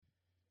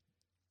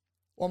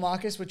Well,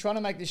 Marcus, we're trying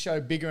to make this show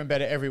bigger and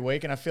better every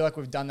week, and I feel like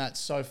we've done that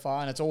so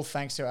far, and it's all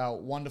thanks to our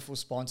wonderful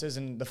sponsors.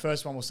 And the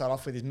first one we'll start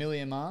off with is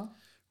Milliamar,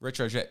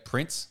 Retrojet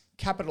Prints,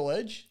 Capital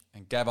Edge,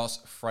 and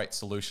Gavos Freight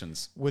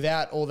Solutions.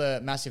 Without all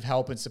the massive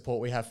help and support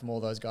we have from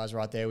all those guys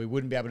right there, we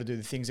wouldn't be able to do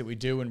the things that we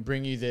do and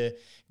bring you the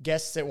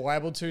guests that we're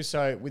able to.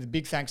 So with a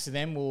big thanks to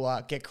them,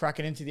 we'll get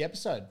cracking into the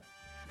episode.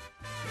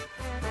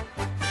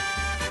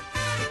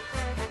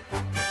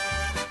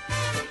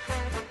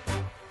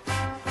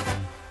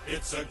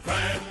 It's a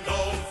grand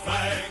old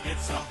flag,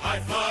 it's a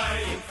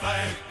high-flying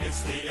flag,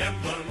 it's the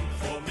emblem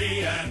for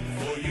me and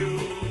for you.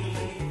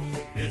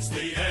 It's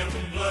the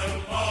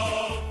emblem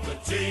of the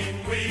team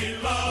we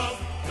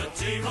love, the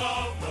team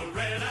of the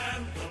red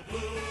and the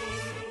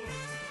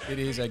blue. It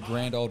is a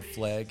grand old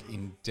flag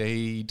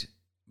indeed.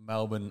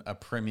 Melbourne are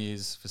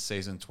premiers for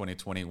season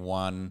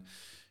 2021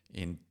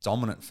 in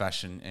dominant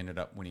fashion, ended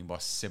up winning by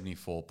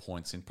 74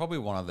 points in probably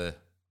one of the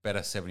better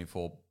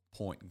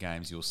 74-point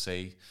games you'll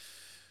see.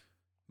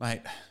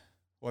 Mate,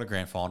 what a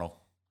grand final.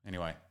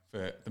 Anyway,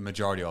 for the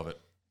majority of it.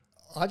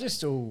 I'm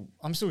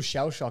still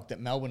shell-shocked that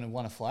Melbourne have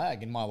won a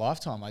flag in my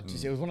lifetime.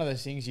 It was one of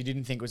those things you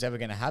didn't think was ever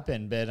going to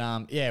happen. But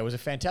yeah, it was a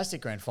fantastic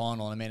grand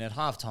final. I mean, at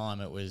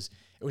halftime, it was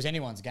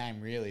anyone's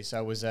game, really.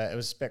 So it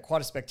was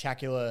quite a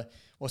spectacular,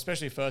 well,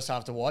 especially first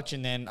half to watch.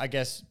 And then I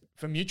guess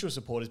for mutual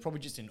supporters,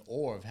 probably just in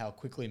awe of how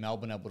quickly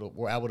Melbourne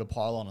were able to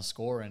pile on a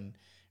score and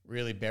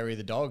really bury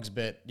the Dogs.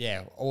 But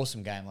yeah,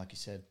 awesome game, like you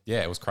said.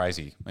 Yeah, it was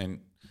crazy. I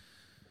mean,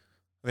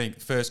 I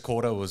think first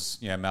quarter was,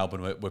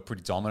 Melbourne were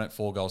pretty dominant,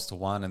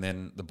 4-1, and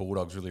then the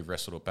Bulldogs really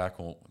wrestled it back.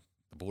 Or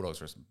the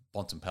Bulldogs,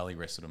 Bontempelli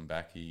wrestled him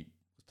back. He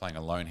was playing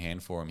a lone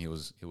hand for him. He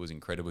was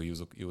incredible. He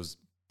was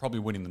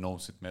probably winning the Norm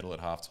Smith medal at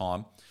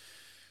halftime.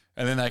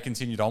 And then they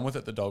continued on with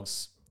it. The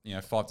Dogs,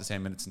 5 to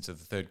 10 minutes into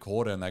the third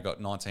quarter, and they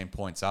got 19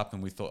 points up.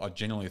 And I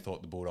genuinely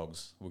thought the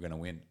Bulldogs were going to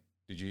win.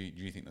 Do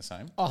you think the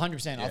same? Oh,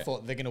 100%. Yeah. I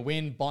thought they're going to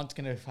win. Bont's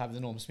going to have the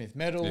Norm Smith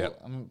medal.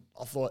 Yep.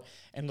 I thought,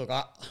 and look,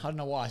 I don't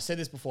know why I said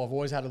this before. I've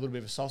always had a little bit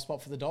of a soft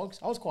spot for the Dogs.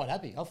 I was quite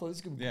happy. I thought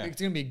it's going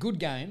to be a good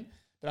game,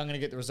 but I'm going to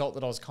get the result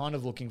that I was kind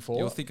of looking for.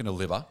 You were thinking of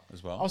Libba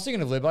as well. I was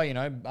thinking of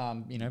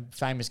Libba,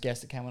 famous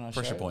guest that came on our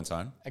show. Pressure point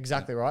zone.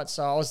 Exactly right.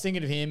 So I was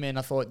thinking of him, and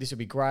I thought this would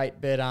be great.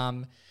 But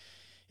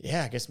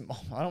yeah, I guess I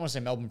don't want to say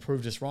Melbourne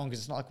proved us wrong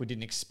because it's not like we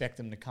didn't expect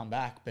them to come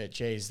back. But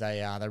geez,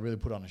 they really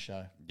put on a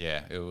show.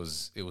 Yeah, it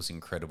was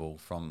incredible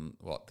from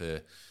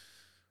the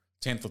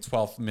 10th or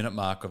 12th minute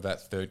mark of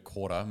that third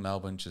quarter.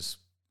 Melbourne just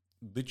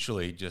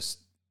literally just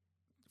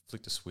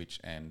flicked a switch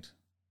and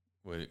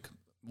were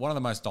one of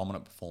the most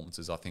dominant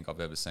performances I think I've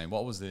ever seen.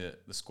 What was the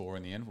score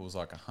in the end? It was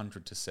like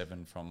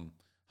 100-7 from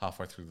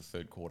halfway through the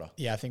third quarter.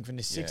 Yeah, I think from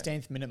the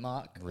 16th minute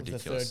mark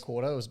Ridiculous. of the third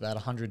quarter, it was about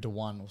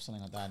 100-1 or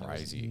something like that.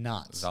 Crazy. It was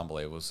nuts. It was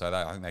unbelievable. So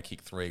I think they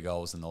kicked 3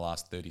 goals in the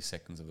last 30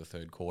 seconds of the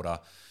third quarter.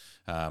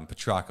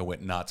 Petrarca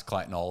went nuts.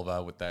 Clayton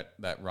Oliver with that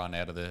run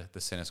out of the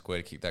centre square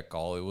to kick that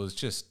goal. It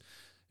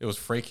was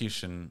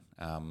freakish and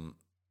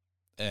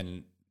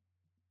you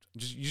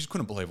just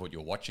couldn't believe what you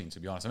were watching, to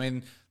be honest. I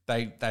mean,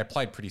 they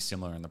played pretty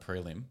similar in the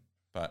prelim,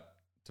 but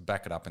to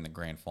back it up in the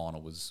grand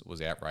final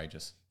was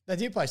outrageous. They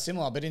did play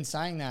similar, but in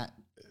saying that,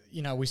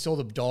 we saw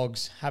the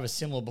Dogs have a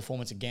similar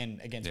performance again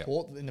against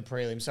Port in the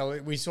prelim.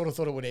 So we sort of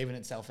thought it would even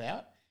itself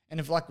out. And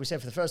if, like we said,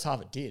 for the first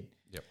half, it did.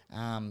 Yep.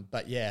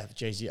 But yeah,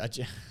 geez, I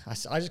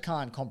just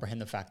can't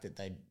comprehend the fact that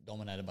they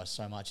dominated by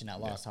so much in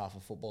that last half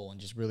of football and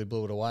just really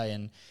blew it away.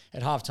 And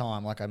at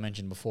halftime, like I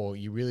mentioned before,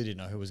 you really didn't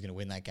know who was going to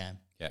win that game.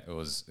 Yeah, it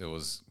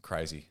was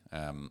crazy.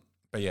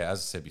 But yeah, as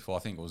I said before, I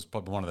think it was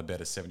probably one of the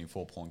better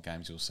 74-point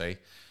games you'll see.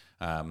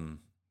 You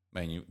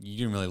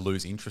didn't really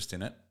lose interest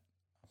in it.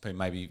 But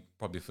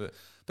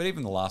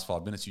even the last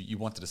 5 minutes, you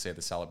wanted to see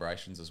the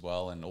celebrations as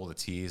well and all the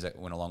tears that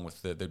went along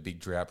with the big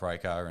drought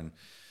breaker, and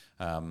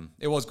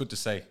it was good to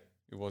see.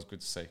 It was good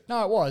to see.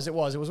 No, it was. It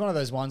was one of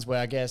those ones where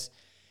I guess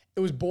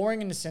it was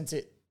boring in the sense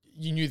that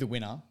you knew the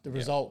winner. The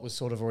result was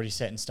sort of already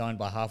set in stone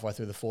by halfway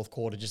through the fourth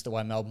quarter, just the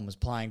way Melbourne was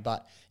playing.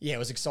 But yeah, it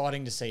was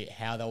exciting to see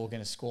how they were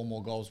going to score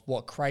more goals,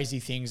 what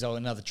crazy things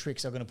and other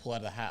tricks they were going to pull out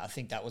of the hat. I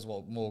think that was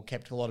what more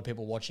kept a lot of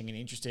people watching and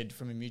interested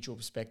from a mutual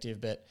perspective.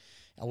 But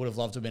I would have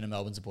loved to have been a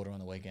Melbourne supporter on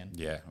the weekend.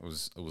 Yeah, it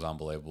was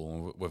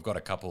unbelievable. We've got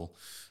a couple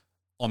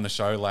on the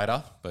show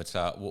later, but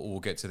we'll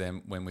get to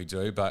them when we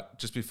do. But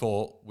just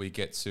before we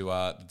get to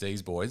the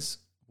D's boys,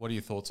 what are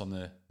your thoughts on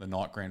the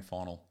night grand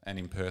final and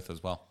in Perth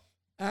as well?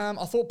 I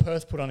thought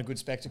Perth put on a good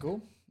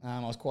spectacle. I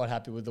was quite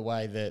happy with the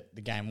way that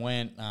the game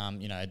went.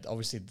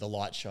 Obviously the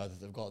light show that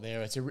they've got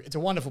there. It's a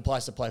wonderful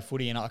place to play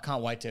footy, and I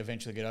can't wait to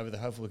eventually get over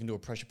there. Hopefully we can do a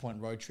pressure point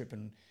road trip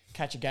and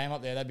catch a game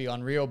up there. That'd be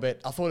unreal.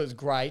 But I thought it was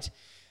great.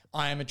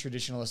 I am a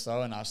traditionalist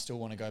though, and I still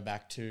want to go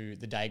back to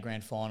the day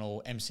grand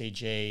final,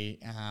 MCG.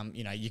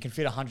 You can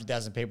fit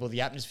 100,000 people.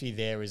 The atmosphere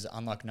there is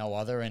unlike no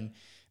other, and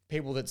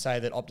people that say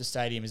that Optus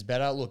Stadium is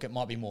better, look, it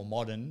might be more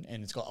modern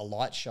and it's got a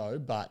light show,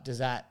 but is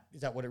that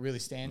what it really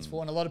stands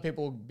for? And a lot of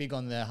people are big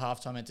on the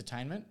halftime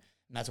entertainment,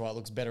 and that's why it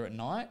looks better at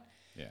night.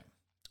 Yeah.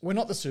 We're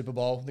not the Super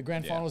Bowl. The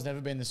grand final has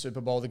never been the Super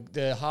Bowl.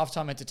 The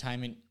halftime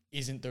entertainment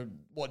isn't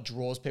what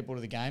draws people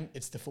to the game.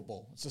 It's the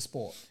football. It's the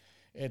sport.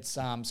 it's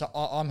so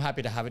I'm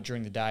happy to have it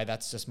during the day.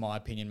 That's just my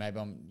opinion. Maybe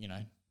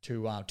I'm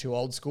too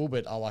old school,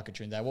 but I like it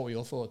during the day. What were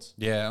your thoughts?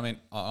 Yeah, I mean,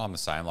 I'm the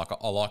same. Like,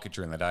 I like it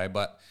during the day,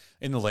 but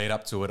in the lead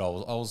up to it, I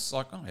was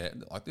like, oh yeah,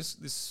 like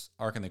this.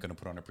 I reckon they're going to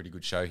put on a pretty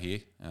good show here.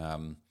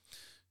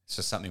 It's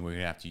just something we're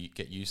going to have to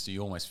get used to.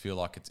 You almost feel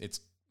like it's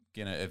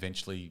going to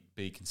eventually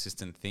be a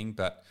consistent thing,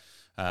 but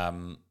I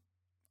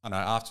know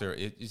after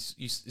it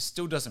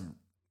still doesn't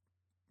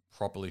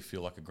properly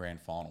feel like a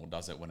grand final,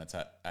 does it? When it's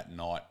at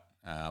night,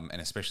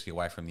 and especially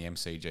away from the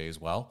MCG as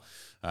well.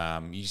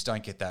 You just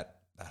don't get that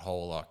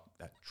whole like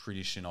that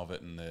tradition of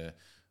it and the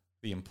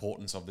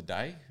importance of the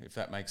day, if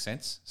that makes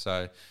sense.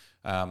 So,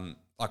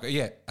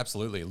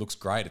 absolutely, it looks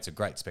great. It's a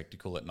great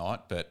spectacle at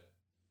night, but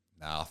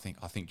no, I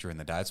think during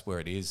the day it's where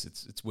it is.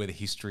 It's where the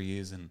history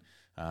is, and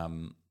I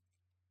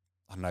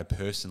don't know,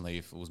 personally,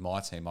 if it was my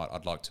team,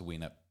 I'd like to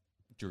win it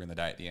during the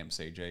day at the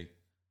MCG.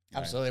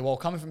 Absolutely. Well,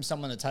 coming from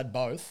someone that's had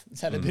both, it's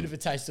had a bit of a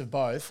taste of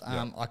both.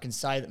 I can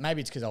say that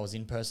maybe it's because I was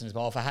in person as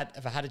well. If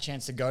I had a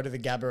chance to go to the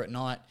Gabba at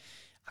night,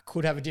 I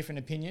could have a different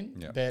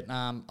opinion, but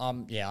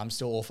I'm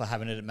still all for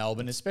having it at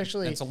Melbourne,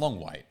 especially. And it's a long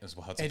wait as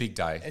well. It's a big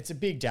day. It's a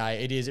big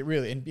day. It is. It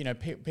really, and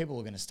people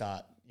are going to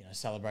start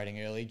celebrating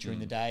early during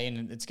the day,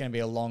 and it's going to be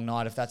a long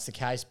night if that's the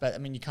case. But I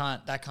mean,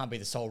 that can't be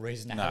the sole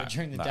reason to have it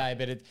during the day.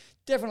 But it's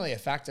definitely a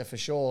factor for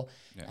sure.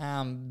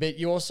 Yeah. But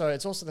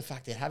it's also the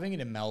fact that having it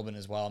in Melbourne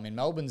as well. I mean,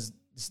 Melbourne's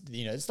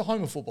it's the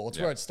home of football. It's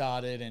where it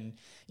started, and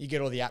you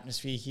get all the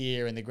atmosphere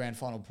here and the grand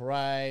final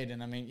parade.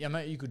 And I mean,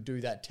 you could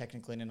do that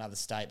technically in another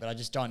state, but I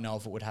just don't know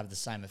if it would have the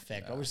same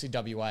effect. Yeah. Obviously,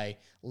 WA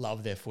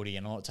love their footy,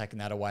 and I'm not taking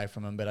that away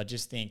from them, but I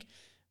just think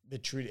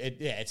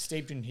it's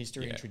steeped in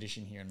history and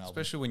tradition here in Melbourne.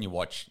 Especially when you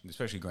watch,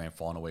 especially grand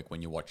final week,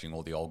 when you're watching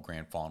all the old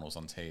grand finals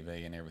on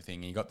TV and everything,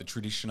 and you got the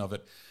tradition of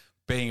it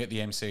being at the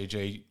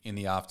MCG in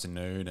the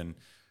afternoon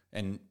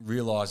and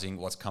realising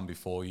what's come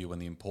before you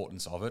and the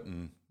importance of it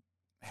and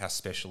how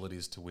special it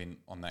is to win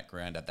on that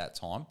ground at that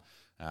time.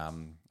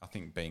 I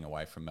think being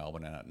away from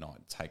Melbourne and at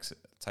night takes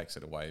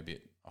it away a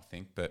bit, I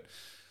think. But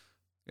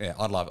yeah,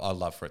 I'd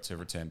love for it to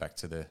return back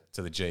to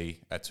the G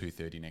at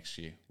 2:30 next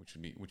year, which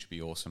would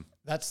be awesome.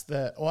 That's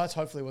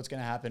hopefully what's going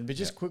to happen. But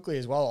just quickly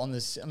as well on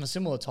a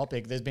similar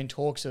topic, there's been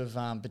talks of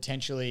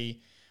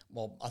potentially.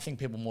 Well, I think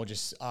people more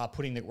just are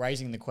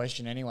raising the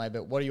question anyway.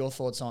 But what are your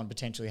thoughts on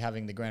potentially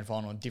having the grand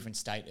final in a different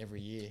state every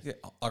year? Yeah,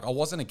 I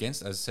wasn't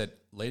against, as I said,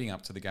 leading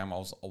up to the game,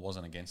 I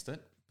wasn't against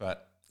it.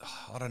 But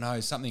I don't know,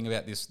 something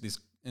about this.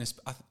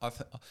 I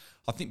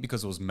think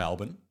because it was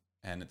Melbourne,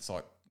 and it's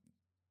like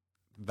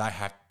they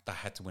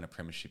had to win a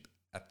premiership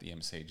at the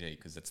MCG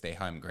because it's their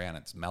home ground.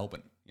 It's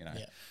Melbourne,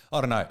 I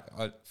don't know.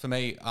 For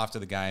me, after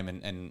the game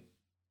and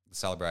the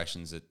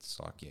celebrations, it's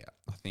like,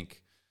 I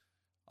think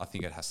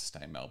it has to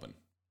stay in Melbourne.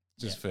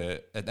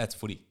 That's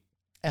footy.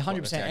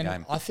 100%.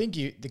 And I think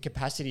the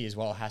capacity as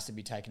well has to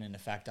be taken into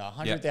factor.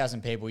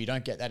 100,000 people, you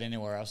don't get that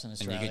anywhere else in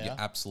Australia. And you get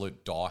your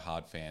absolute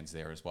diehard fans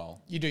there as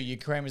well. You do. You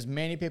cram as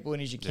many people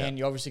in as you can.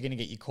 You're obviously going to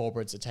get your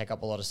corporates that take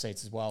up a lot of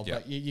seats as well.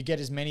 But you get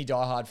as many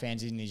diehard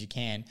fans in as you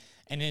can.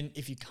 And then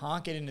if you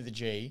can't get into the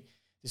G,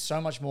 there's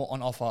so much more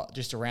on offer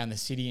just around the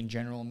city in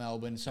general,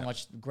 Melbourne, so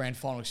much grand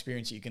final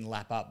experience that you can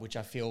lap up, which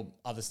I feel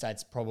other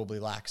states probably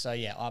lack. So,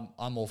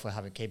 I'm all for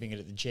keeping it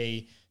at the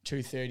G,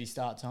 2:30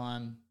 start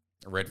time.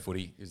 Red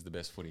footy is the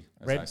best footy,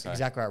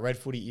 exactly right. Red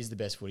footy is the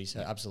best footy, so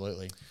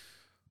absolutely.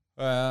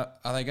 Are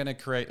they going to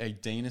create a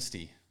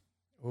dynasty?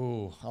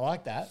 Ooh, I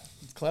like that.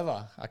 It's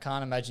clever. I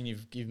can't imagine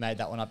you've made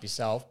that one up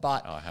yourself,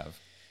 but I have.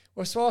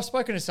 Well, so I've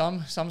spoken to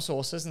some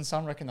sources, and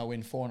some reckon they'll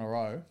win 4 in a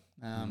row.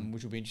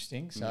 Which will be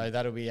interesting. So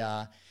that'll be,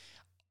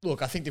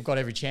 look, I think they've got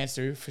every chance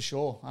to, for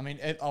sure. I mean,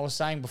 I was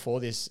saying before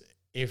this,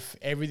 if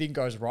everything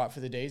goes right for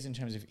the Ds in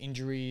terms of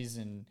injuries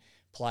and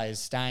players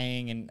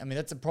staying, and I mean,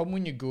 that's the problem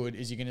when you're good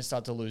is you're going to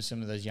start to lose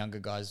some of those younger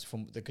guys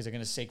because they're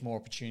going to seek more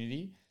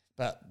opportunity,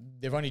 but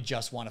they've only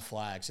just won a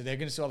flag. So they're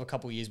going to still have a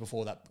couple of years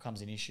before that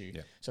becomes an issue.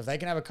 Yeah. So if they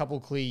can have a couple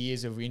of clear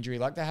years of injury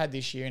like they had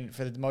this year, and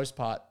for the most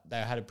part, they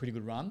had a pretty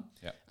good run.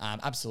 Yeah.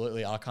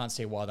 Absolutely. I can't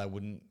see why they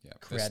wouldn't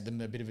create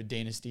them a bit of a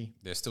dynasty.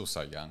 They're still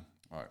so young.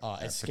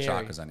 Right. It's scary.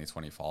 Petrarca's only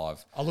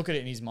 25. I look at it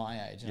and he's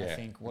my age, and I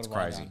think, what have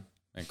crazy. I done?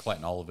 And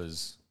Clayton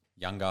Oliver's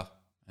younger.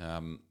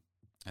 And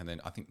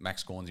then I think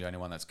Max Gorn's the only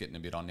one that's getting a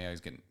bit on now.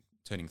 He's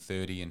turning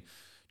 30, and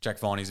Jack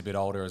Viney's a bit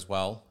older as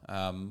well.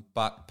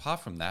 But apart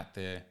from that,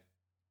 they're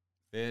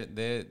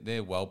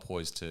well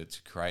poised to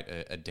create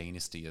a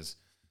dynasty, as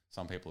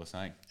some people are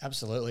saying.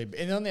 Absolutely.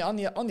 And on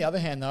the other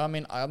hand, though, I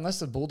mean, unless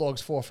the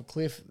Bulldogs fall off a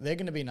cliff, they're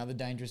going to be another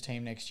dangerous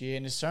team next year.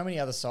 And there's so many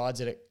other sides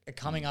that are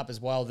coming up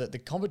as well that the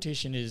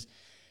competition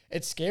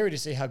it's scary to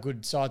see how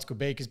good sides could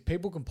be because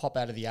people can pop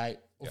out of the 8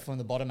 or from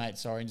the bottom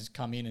 8, and just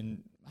come in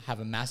and have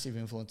a massive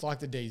influence like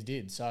the Ds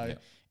did. So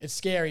it's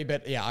scary,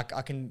 but I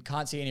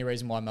can't see any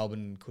reason why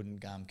Melbourne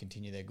couldn't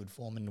continue their good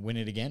form and win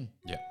it again.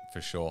 Yeah,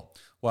 for sure.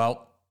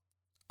 Well,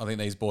 I think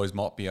these boys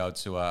might be able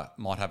to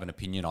might have an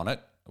opinion on it.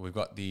 We've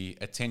got the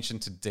attention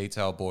to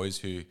detail boys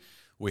who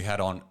we had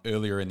on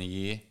earlier in the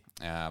year.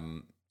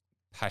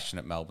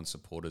 Passionate Melbourne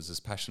supporters, as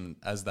passionate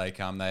as they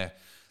come. They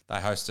They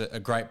host a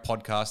great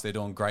podcast. They're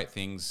doing great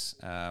things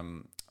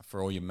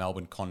for all your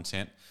Melbourne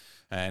content.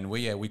 And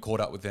we caught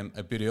up with them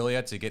a bit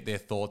earlier to get their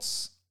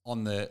thoughts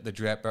on the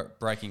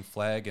drought-breaking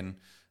flag and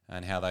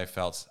how they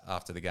felt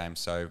after the game.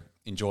 So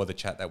enjoy the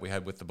chat that we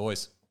had with the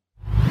boys.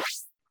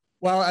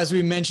 Well, as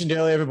we mentioned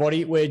earlier,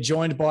 everybody, we're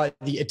joined by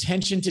the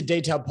Attention to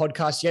Detail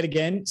podcast yet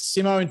again.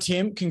 Simo and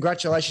Tim,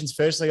 congratulations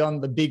firstly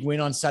on the big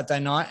win on Saturday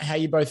night. How are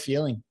you both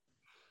feeling?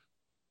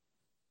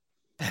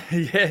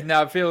 Yeah,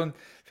 no, feeling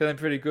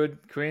pretty good,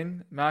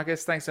 Quinn.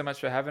 Marcus, thanks so much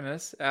for having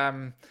us.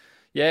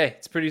 Yeah,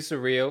 it's pretty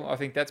surreal. I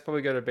think that's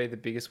probably got to be the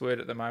biggest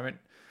word at the moment.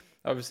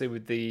 Obviously,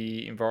 with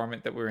the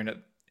environment that we're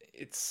in,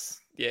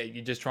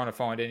 you're just trying to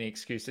find any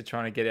excuse to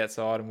trying to get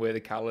outside and wear the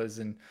colours.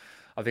 And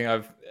I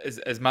think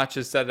as much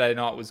as Saturday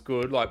night was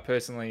good, like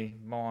personally,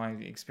 my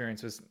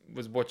experience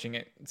was watching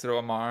it sort of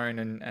on my own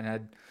and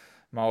had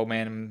my old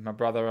man and my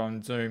brother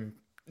on Zoom,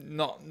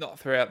 not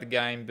throughout the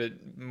game, but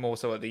more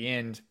so at the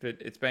end. But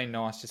it's been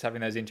nice just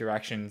having those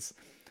interactions.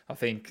 I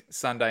think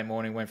Sunday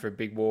morning went for a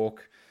big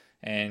walk.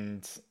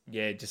 And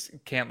yeah, just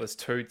countless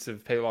toots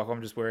of people. Like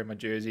I'm just wearing my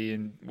jersey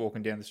and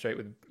walking down the street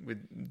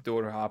with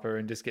daughter Harper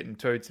and just getting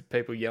toots of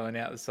people yelling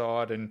out the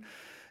side and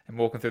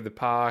walking through the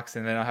parks.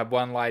 And then I had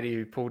one lady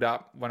who pulled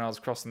up when I was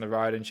crossing the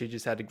road and she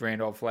just had the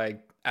grand old flag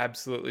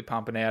absolutely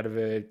pumping out of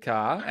her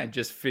car and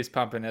just fist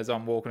pumping as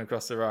I'm walking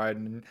across the road.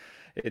 And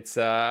it's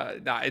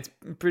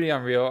pretty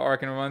unreal. I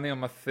reckon I'm only on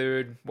my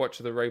third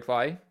watch of the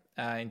replay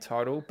in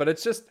total, but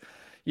it's just,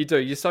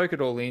 you soak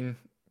it all in,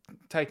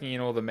 taking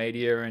in all the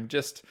media and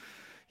just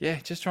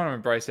trying to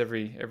embrace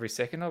every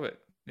second of it.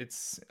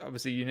 It's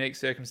obviously unique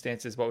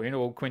circumstances what we're in.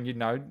 Well,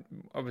 Quinn,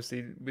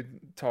 obviously with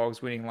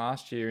Tigers winning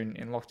last year in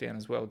lockdown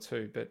as well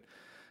too. But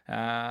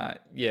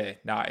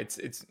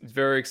it's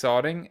very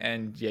exciting,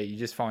 and you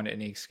just find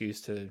any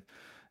excuse to,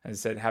 as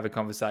I said, have a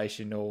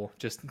conversation or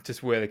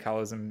just wear the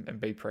colours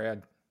and be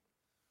proud.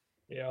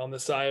 Yeah, I'm the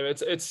same.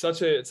 It's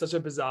such a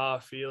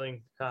bizarre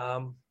feeling.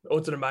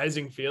 It's an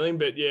amazing feeling,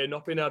 but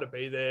not being able to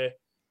be there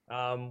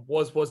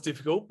was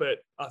difficult. But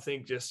I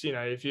think just,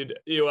 if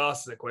you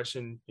ask the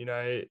question,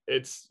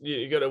 it's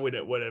you got to win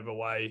it whatever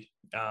way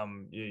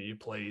you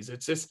please.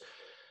 It's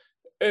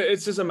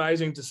just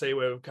amazing to see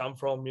where we've come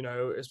from,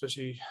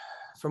 especially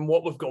from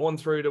what we've gone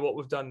through to what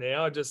we've done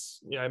now. It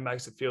just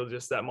makes it feel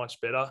just that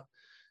much better.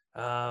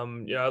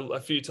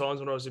 A few times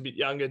when I was a bit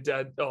younger,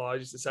 I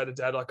used to say to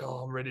Dad, like,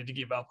 I'm ready to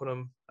give up on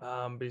him.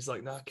 But he's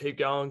like, no, keep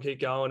going.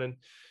 And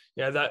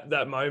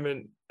that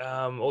moment,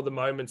 all the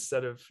moments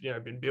that have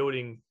been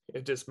building,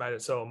 it just made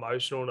it so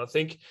emotional. And I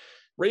think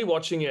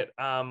rewatching it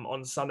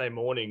on Sunday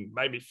morning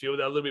made me feel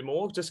that a little bit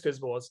more, just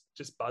because I was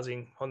just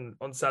buzzing on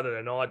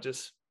Saturday night,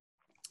 just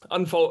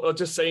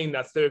seeing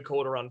that third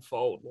quarter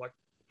unfold. Like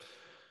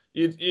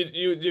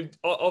you've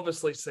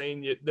obviously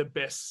seen the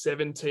best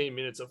 17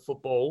 minutes of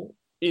football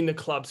in the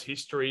club's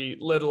history,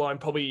 let alone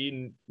probably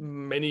in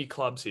many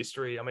clubs'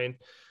 history. I mean,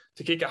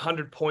 to kick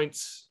 100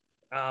 points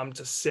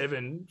to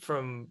 7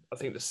 from, I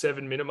think, the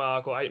 7-minute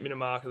mark or 8-minute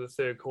mark of the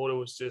third quarter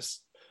was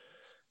just,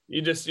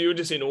 you were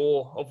just in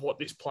awe of what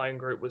this playing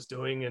group was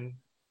doing. And,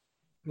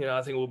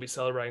 I think we'll be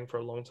celebrating for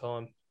a long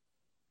time.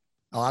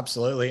 Oh,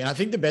 absolutely. And I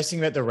think the best thing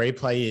about the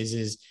replay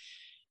is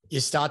you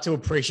start to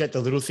appreciate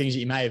the little things that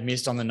you may have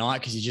missed on the night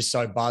because you're just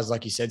so buzzed,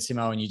 like you said,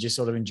 Simo, and you're just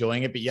sort of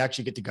enjoying it, but you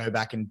actually get to go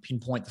back and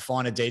pinpoint the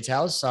finer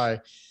details. So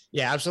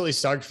yeah, absolutely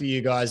stoked for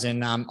you guys.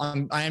 And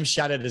I am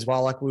shattered as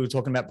well. Like we were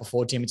talking about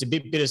before, Tim, it's a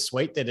bit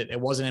bittersweet that it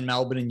wasn't in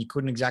Melbourne and you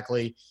couldn't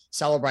exactly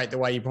celebrate the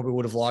way you probably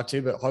would have liked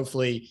to, but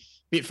hopefully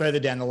a bit further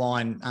down the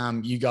line,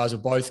 you guys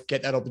will both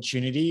get that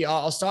opportunity.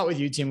 I'll start with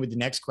you, Tim, with the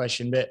next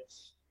question, but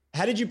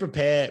how did you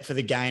prepare for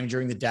the game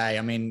during the day?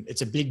 I mean,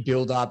 it's a big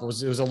build-up. It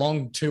was a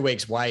long 2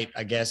 weeks wait,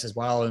 I guess, as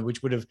well, and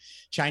which would have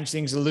changed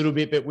things a little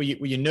bit. But were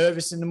you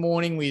nervous in the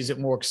morning? Was it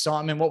more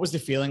excitement? What was the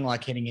feeling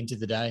like heading into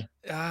the day?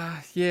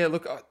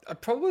 Look,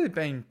 I've probably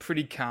been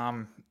pretty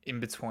calm in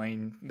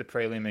between the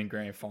prelim and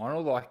grand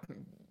final. Like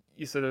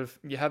you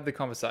had the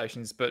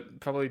conversations, but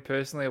probably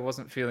personally I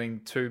wasn't feeling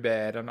too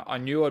bad. And I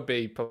knew I'd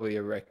be probably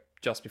a wreck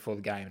just before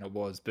the game, and I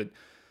was, but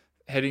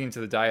heading into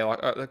the day,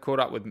 like I caught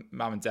up with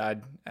Mum and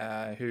Dad,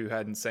 who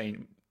hadn't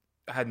seen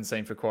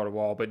for quite a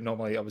while. But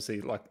normally,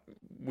 obviously, like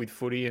with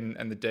footy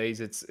and the D's,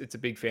 it's a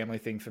big family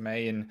thing for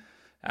me, and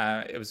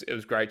it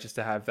was great just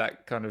to have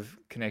that kind of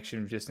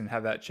connection, and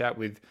have that chat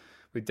with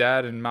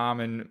Dad and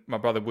Mum. And my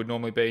brother would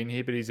normally be in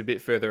here, but he's a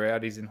bit further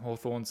out. He's in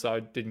Hawthorn, so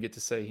I didn't get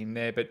to see him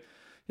there. But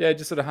yeah,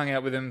 just sort of hung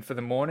out with him for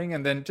the morning,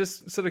 and then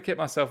just sort of kept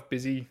myself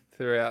busy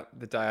throughout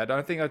the day. I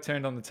don't think I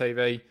turned on the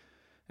TV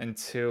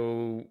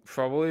until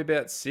probably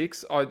about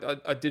 6.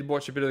 I did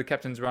watch a bit of the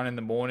captain's run in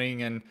the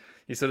morning, and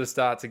you sort of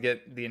start to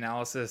get the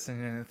analysis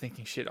and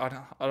thinking, shit, I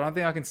don't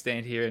think I can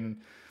stand here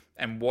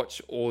and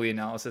watch all the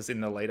analysis in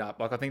the lead up.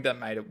 Like I think that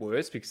made it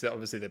worse because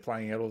obviously they're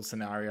playing out all the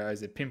scenarios,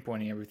 they're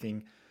pinpointing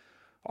everything.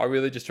 I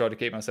really just tried to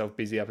keep myself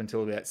busy up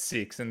until about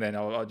 6, and then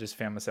I just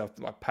found myself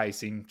like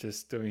pacing,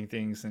 just doing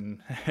things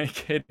and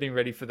getting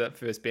ready for that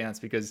first bounce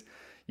because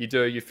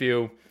you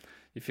feel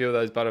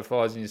those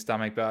butterflies in your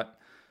stomach, but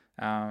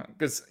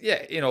Because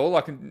in all,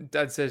 like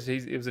Dad says,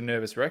 it was a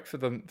nervous wreck for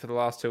the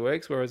last 2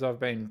 weeks, whereas I've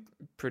been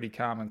pretty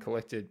calm and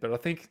collected. But I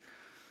think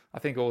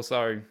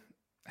also,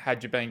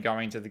 had you been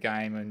going to the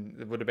game, and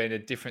there would have been a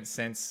different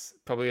sense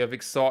probably of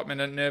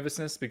excitement and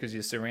nervousness because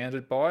you're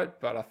surrounded by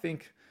it. But I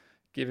think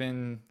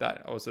given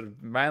that I was sort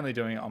of mainly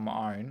doing it on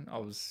my own, I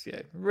was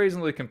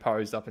reasonably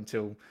composed up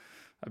until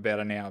about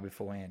an hour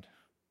beforehand.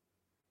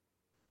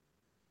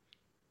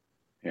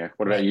 Yeah.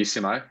 What about you,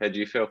 Simo? How do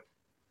you feel?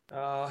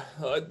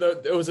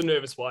 It was a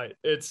nervous wait.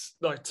 It's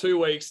like 2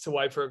 weeks to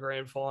wait for a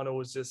grand final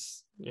was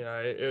just,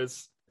 it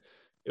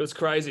was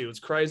crazy. It was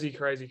crazy.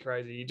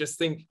 You just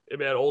think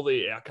about all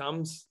the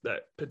outcomes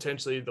that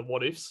potentially the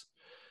what ifs.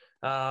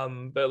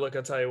 But look,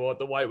 I tell you what,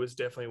 the wait was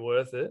definitely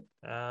worth it.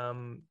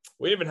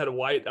 We even had a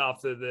wait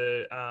after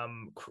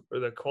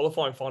the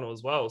qualifying final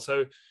as well.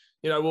 So,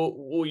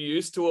 we're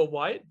used to a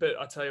wait, but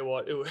I tell you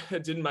what,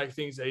 it didn't make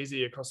things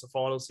easy across the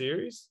final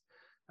series.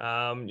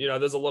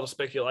 There's a lot of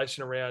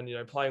speculation around,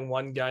 playing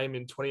one game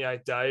in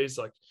 28 days,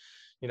 like,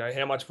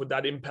 how much would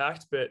that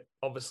impact? But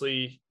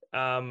obviously,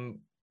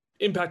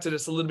 impacted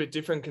us a little bit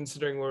different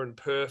considering we're in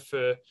Perth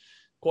for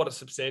quite a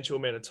substantial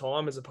amount of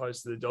time as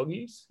opposed to the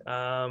Doggies.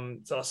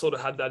 So I sort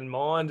of had that in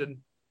mind. And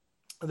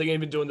I think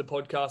even doing the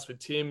podcast with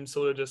Tim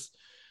sort of just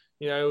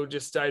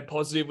stayed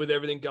positive with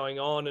everything going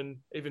on, and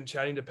even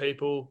chatting to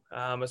people,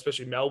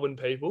 especially Melbourne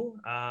people.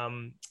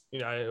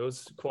 It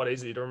was quite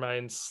easy to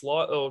remain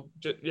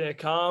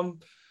calm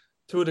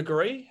to a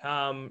degree.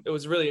 It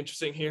was really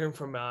interesting hearing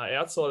from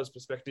outsiders'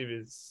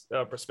 perspectives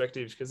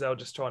because they were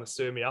just trying to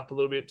stir me up a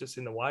little bit just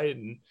in the way.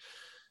 And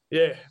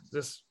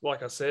just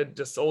like I said,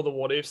 just all the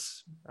what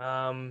ifs.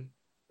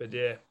 But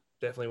yeah,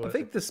 definitely worth it. I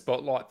think the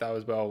spotlight though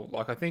as well.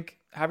 Like I think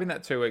having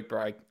that 2 week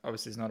break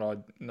obviously is not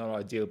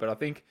ideal, but I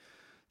think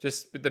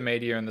just with the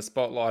media and the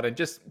spotlight and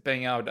just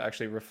being able to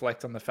actually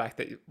reflect on the fact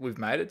that we've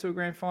made it to a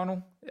grand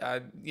final.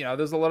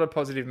 There's a lot of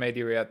positive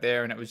media out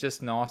there, and it was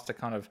just nice to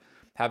kind of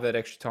have that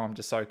extra time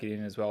to soak it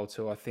in as well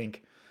too. I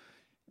think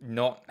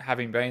not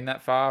having been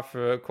that far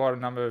for quite a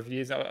number of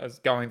years, I was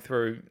going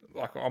through,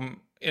 like,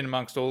 I'm in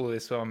amongst all of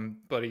this, so I'm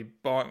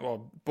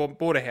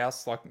bought a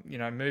house, like,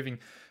 moving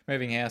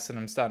house, and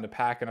I'm starting to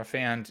pack, and I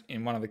found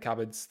in one of the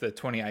cupboards the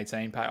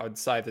 2018 paper. I'd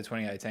saved the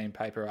 2018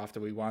 paper after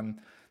we won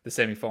the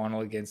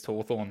semi-final against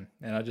Hawthorn,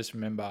 and I just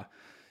remember,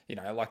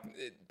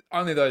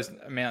 only those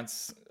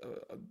amounts,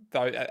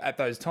 though, at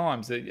those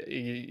times,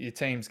 your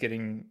team's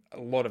getting a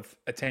lot of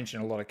attention,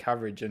 a lot of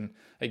coverage. And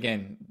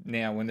again,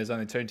 now when there's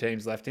only 2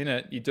 teams left in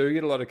it, you do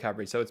get a lot of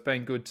coverage. So it's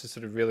been good to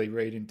sort of really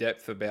read in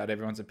depth about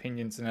everyone's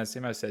opinions. And as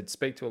Simo said,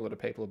 speak to a lot of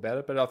people about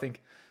it. But I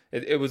think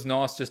it was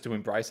nice just to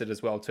embrace it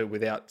as well too,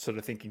 without sort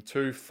of thinking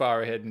too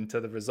far ahead into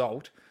the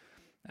result.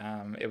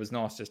 It was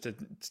nice just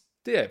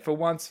to, for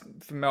once,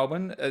 for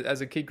Melbourne,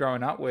 as a kid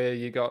growing up, where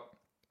you got,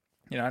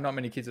 not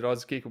many kids at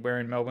Auskick were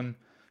wearing Melbourne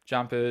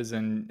jumpers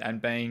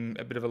and being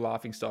a bit of a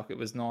laughing stock. It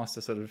was nice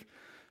to sort of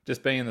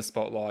just be in the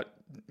spotlight,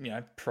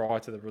 prior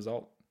to the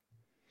result.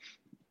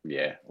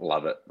 Yeah,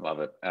 love it.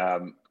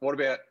 What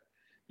about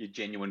your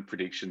genuine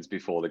predictions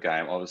before the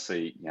game?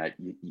 Obviously,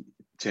 you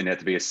turned out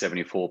to be a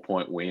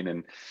 74-point win,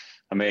 and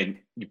I mean,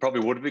 you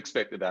probably would have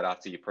expected that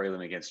after your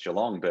prelim against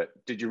Geelong, but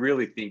did you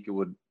really think it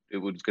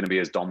was going to be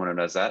as dominant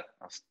as that?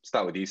 I'll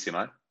start with you,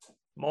 Simo.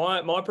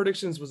 My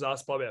predictions was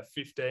asked by about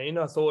 15.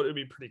 I thought it would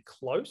be pretty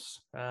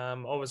close.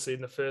 Obviously,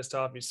 in the first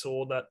half, you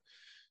saw that,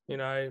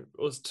 it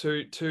was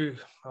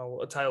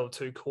a tale of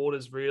 2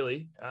 quarters,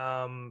 really.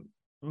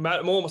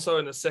 More so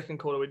in the second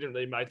quarter, we didn't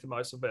really make the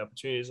most of our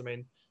opportunities. I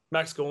mean,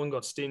 Max Gawn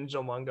got stinged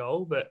on 1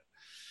 goal, but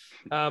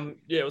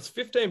it was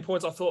 15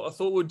 points. I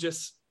thought we'd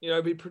just,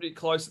 be pretty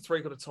close at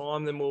 3/4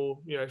 time. Then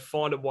we'll,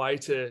 find a way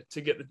to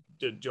get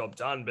the job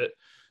done. But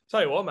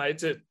tell you what, mate,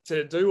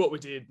 to do what we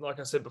did, like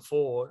I said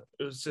before,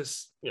 it was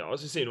just, I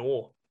was just in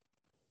awe.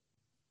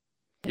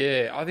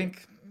 Yeah, I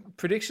think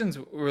predictions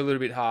were a little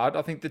bit hard.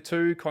 I think the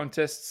 2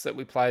 contests that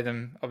we played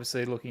them,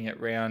 obviously looking at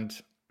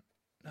round,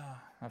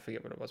 I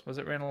forget what it was. Was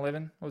it round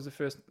 11? What was the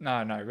first?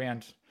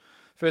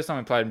 First time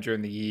we played them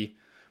during the year,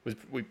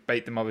 we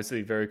beat them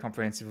obviously very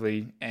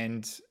comprehensively.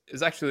 And it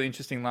was actually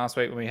interesting last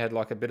week when we had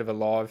like a bit of a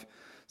live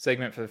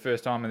segment for the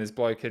first time, and this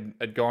bloke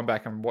had gone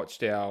back and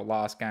watched our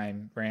last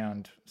game,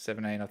 round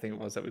 17, I think it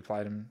was, that we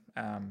played him,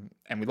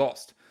 and we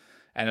lost.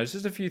 And it was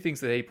just a few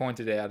things that he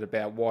pointed out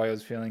about why I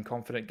was feeling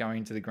confident going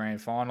into the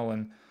grand final.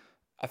 And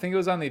I think it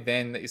was only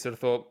then that you sort of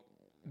thought,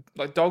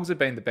 like, Dogs had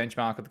been the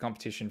benchmark of the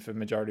competition for the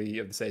majority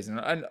of the season.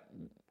 And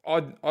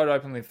I'd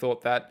openly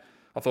thought that.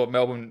 I thought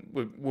Melbourne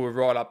were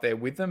right up there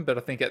with them, but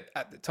I think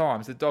at the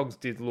times, the Dogs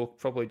did look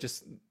probably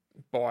just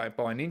by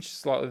an inch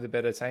slightly the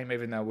better team,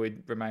 even though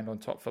we'd remained on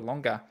top for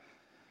longer.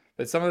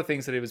 But some of the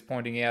things that he was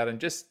pointing out, and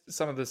just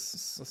some of the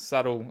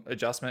subtle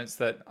adjustments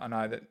that I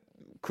know that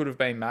could have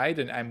been made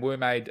and were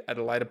made at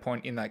a later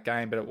point in that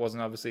game, but it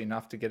wasn't obviously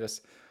enough to get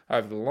us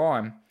over the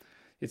line.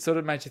 It sort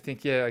of made you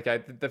think, yeah,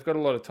 okay, they've got a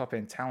lot of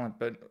top-end talent,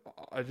 but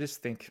I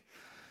just think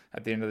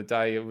at the end of the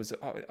day, I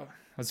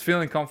was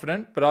feeling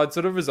confident, but I'd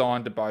sort of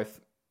resigned to both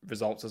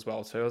results as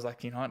well too. I was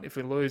like, if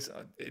we lose,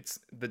 it's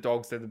the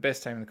Dogs. They're the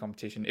best team in the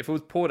competition. If it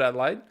was Port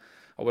Adelaide,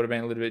 I would have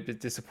been a little bit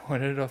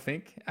disappointed, I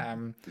think,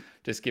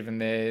 just given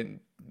their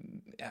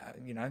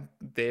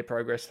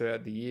progress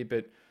throughout the year.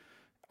 But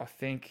I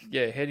think,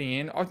 heading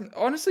in,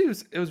 honestly,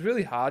 it was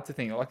really hard to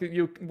think. Like,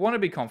 you want to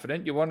be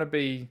confident, you want to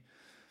be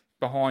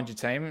behind your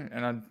team,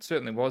 and I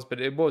certainly was. But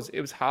it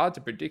was hard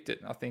to predict it.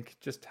 I think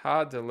just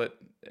hard to let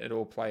it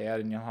all play out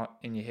in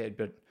your head.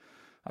 But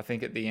I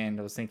think at the end,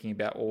 I was thinking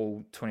about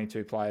all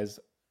 22 players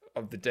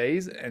of the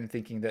Ds and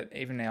thinking that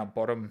even our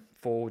bottom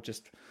four,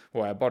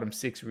 our bottom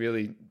six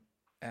really,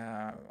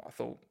 I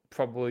thought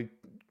probably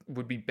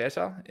would be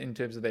better in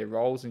terms of their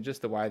roles and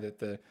just the way that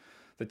the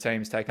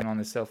team's taken on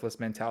this selfless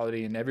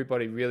mentality, and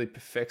everybody really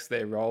perfects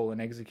their role and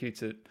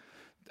executes it,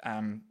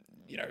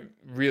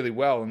 really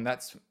well. And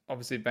that's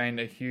obviously been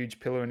a huge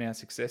pillar in our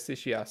success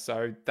this year.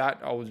 So that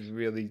I was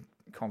really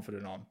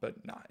confident on.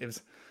 But no, it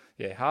was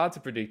hard to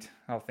predict,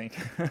 I think.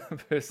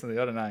 Personally,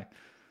 I don't know.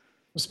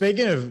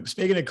 Speaking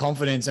of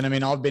confidence, and I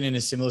mean, I've been in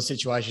a similar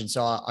situation,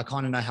 so I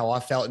kind of know how I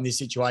felt in this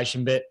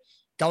situation. But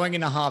going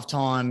into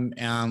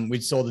halftime, we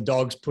saw the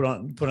Dogs put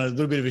on a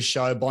little bit of a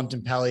show.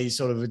 Bontempelli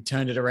sort of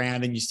turned it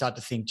around, and you start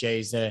to think,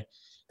 geez, they're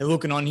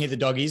looking on here, the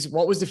Doggies.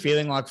 What was the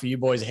feeling like for you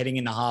boys heading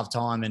into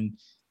halftime? And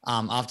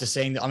after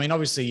seeing, I mean,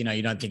 obviously,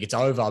 you don't think it's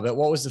over, but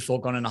what was the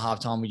thought going into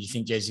halftime? Would you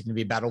think, geez, it's going to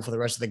be a battle for the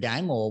rest of the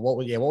game, or what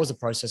was the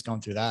process going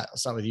through that? I'll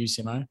start with you,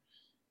 Simo.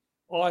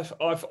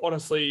 I've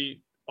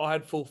honestly, I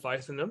had full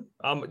faith in them.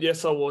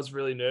 Yes, I was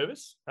really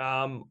nervous,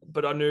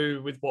 but I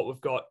knew with what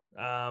we've got,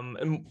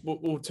 and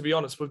to be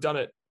honest, we've done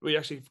it. We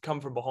actually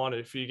come from behind it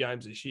a few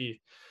games this year,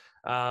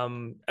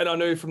 and I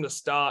knew from the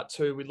start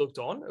too. We looked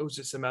on. It was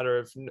just a matter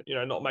of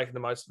not making the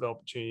most of the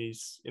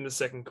opportunities in the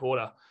second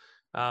quarter.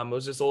 It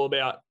was just all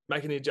about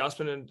making the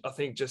adjustment, and I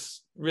think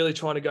just really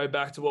trying to go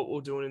back to what we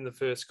were doing in the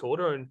first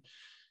quarter, and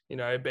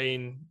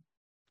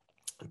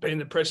being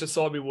the pressure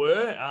side we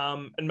were,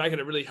 and making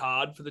it really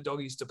hard for the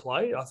Doggies to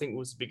play, I think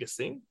was the biggest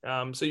thing.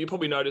 So you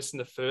probably noticed in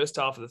the first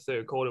half of the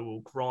third quarter, we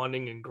were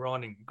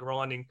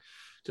grinding,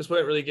 just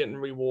weren't really getting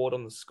reward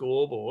on the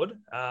scoreboard.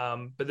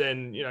 But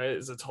then,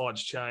 as the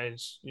tides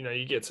change,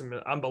 you get some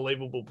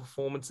unbelievable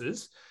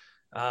performances.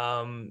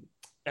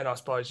 And I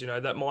suppose,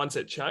 that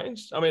mindset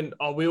changed. I mean,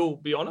 I will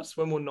be honest,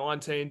 when we were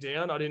 19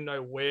 down, I didn't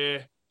know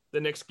where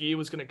the next gear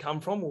was going to come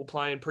from. We were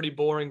playing pretty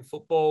boring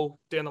football,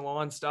 down the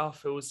line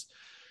stuff. It was,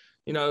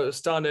 it was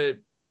starting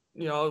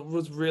to, I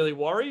was really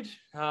worried,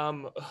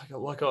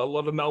 like a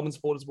lot of Melbourne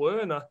supporters were.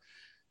 And I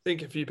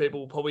think a few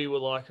people probably were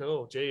like,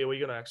 oh, gee, are we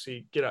going to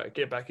actually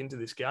get back into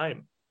this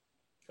game?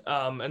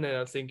 And then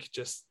I think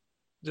just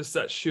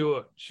that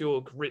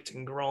sure grit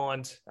and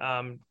grind,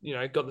 got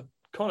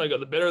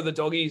the better of the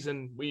Doggies,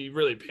 and we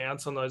really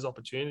pounced on those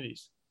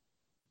opportunities.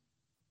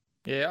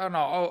 Yeah, I know.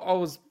 I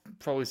was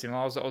probably similar.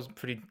 I was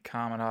pretty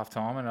calm at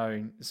halftime, and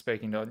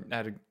I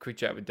had a quick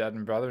chat with Dad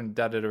and brother, and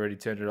Dad had already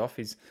turned it off.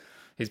 He's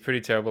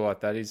pretty terrible like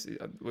that.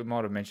 We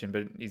might have mentioned,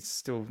 but he's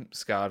still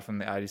scarred from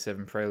the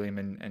 87 prelim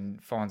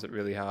and finds it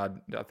really hard.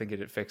 I think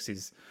it affects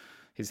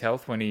his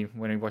health when he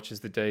watches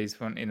the Ds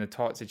in a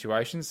tight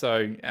situation.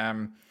 So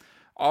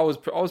I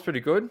was pretty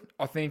good.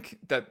 I think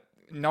that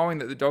knowing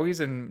that the Doggies,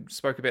 and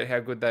spoke about how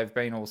good they've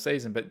been all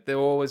season, but they're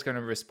always going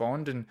to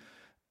respond, and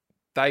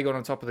they got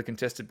on top of the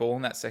contested ball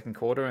in that second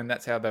quarter, and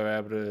that's how they were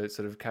able to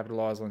sort of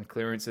capitalise on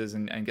clearances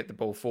and get the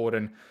ball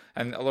forward.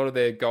 And a lot of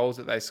their goals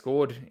that they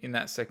scored in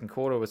that second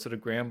quarter were sort of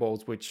ground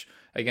balls, which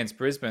against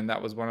Brisbane,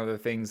 that was one of the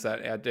things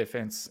that our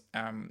defence,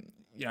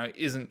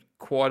 isn't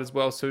quite as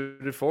well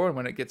suited for. And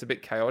when it gets a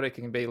bit chaotic,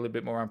 it can be a little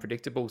bit more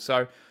unpredictable.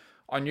 So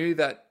I knew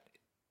that,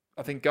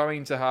 I think going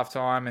into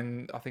halftime,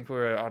 and I think we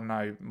were, I don't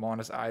know,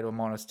 -8 or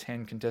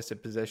 -10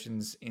 contested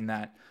possessions in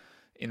that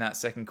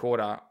second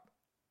quarter.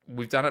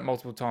 We've done it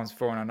multiple times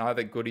before, and I know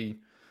that Goody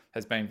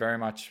has been very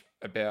much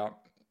about,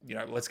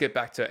 let's get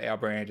back to our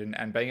brand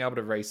and being able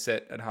to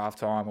reset at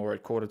halftime or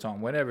at quarter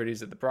time, whenever it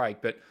is at the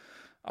break. But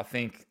I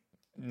think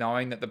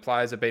knowing that the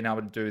players have been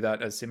able to do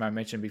that, as Simo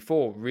mentioned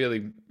before,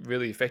 really,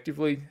 really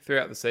effectively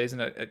throughout the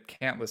season at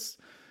countless,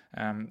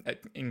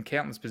 in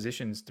countless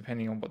positions,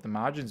 depending on what the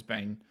margin's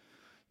been,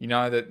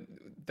 that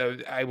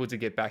they're able to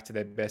get back to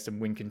their best and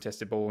win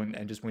contested ball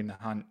and just win the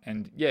hunt.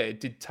 And yeah, it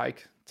did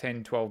take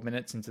 10, 12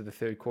 minutes into the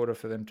third quarter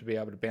for them to be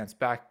able to bounce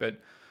back. But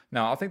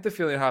no, I think the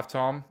feeling at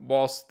halftime,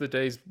 whilst the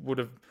Ds would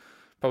have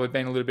probably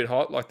been a little bit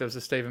hot, like there was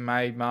a Stephen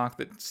May mark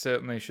that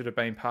certainly should have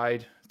been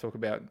paid. Talk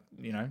about,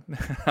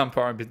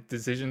 umpiring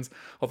decisions.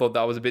 I thought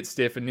that was a bit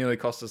stiff and nearly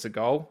cost us a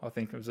goal. I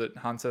think it was at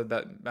Hunter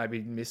that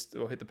maybe missed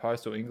or hit the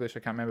post, or English. I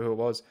can't remember who it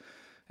was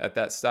at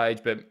that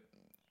stage. But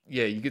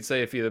yeah, you could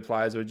see a few of the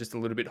players were just a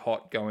little bit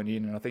hot going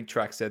in. And I think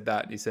Track said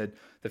that. He said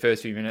the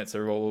first few minutes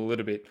are all a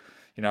little bit,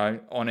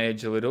 on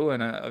edge a little.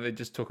 And they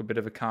just took a bit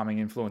of a calming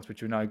influence,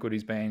 which we know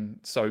Goody's been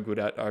so good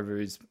at over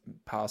his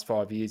past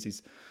 5 years.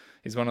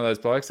 He's one of those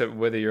blokes that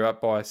whether you're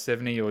up by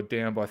 70 or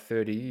down by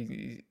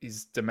 30,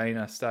 his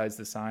demeanour stays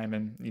the same.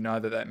 And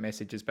that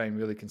message has been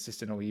really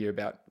consistent all year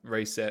about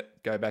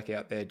reset, go back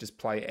out there, just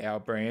play our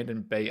brand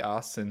and be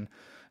us. And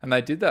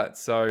they did that.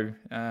 So,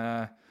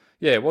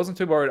 yeah, wasn't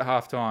too worried at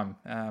halftime.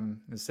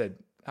 As I said,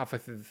 halfway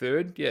through the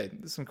third, yeah,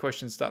 there's some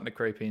questions starting to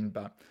creep in,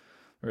 but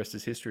the rest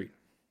is history.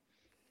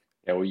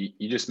 Yeah, well,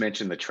 you just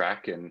mentioned the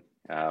track, and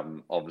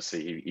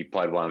obviously he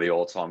played one of the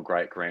all-time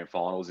great grand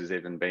finals. There's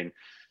even been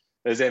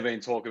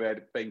talk about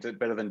it being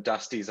better than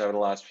Dusty's over the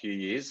last few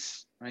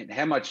years. I mean,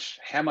 how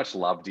much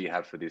love do you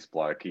have for this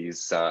bloke?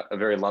 He's a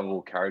very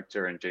lovable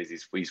character, and geez,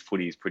 his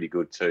footy is pretty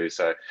good too.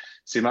 So,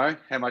 Simo,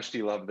 how much do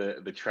you love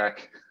the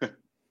track?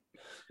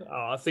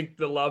 I think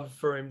the love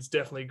for him's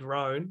definitely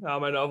grown. I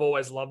mean, I've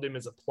always loved him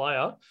as a player.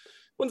 I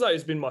wouldn't say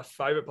he's been my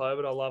favourite player,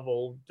 but I love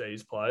all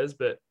these players.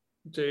 But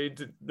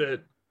dude,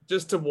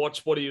 just to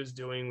watch what he was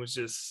doing was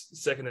just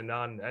second to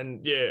none.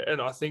 And yeah,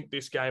 and I think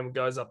this game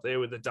goes up there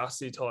with the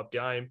Dusty type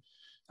game.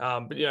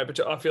 But you know,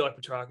 I feel like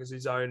Petrarca's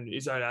his own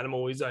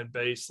animal, his own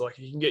beast. Like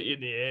he can get you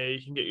in the air,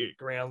 he can get you at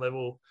ground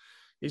level.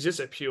 He's just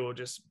a pure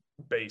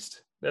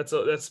beast.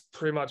 That's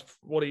pretty much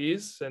what he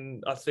is.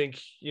 And I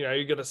think, you know,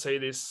 you're going to see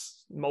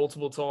this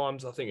multiple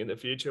times, I think, in the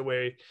future,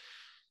 where he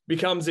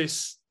becomes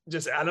this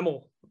just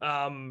animal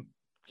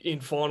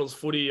in finals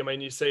footy. I mean,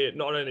 you see it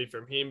not only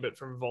from him, but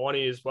from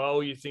Viney as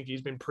well. You think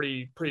he's been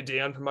pretty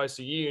down for most of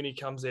the year, and he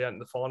comes out in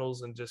the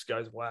finals and just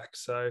goes whack.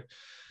 So,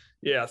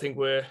 yeah, I think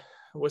we're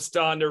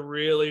starting to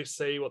really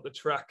see what the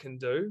track can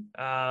do.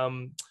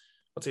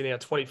 What's he now,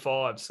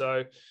 25?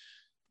 So,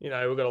 you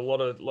know, we've got a lot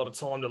of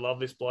time to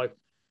love this bloke.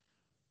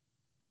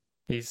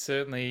 He's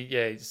certainly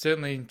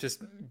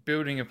just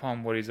building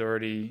upon what he's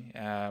already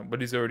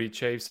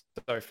achieved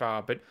so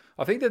far. But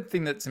I think the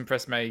thing that's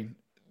impressed me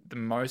the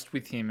most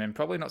with him, and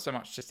probably not so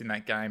much just in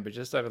that game, but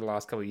just over the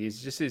last couple of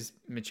years, just his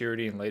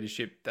maturity and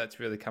leadership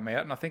that's really come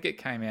out. And I think it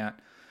came out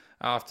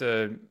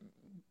after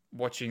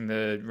watching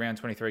the round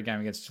 23 game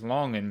against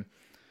Geelong, and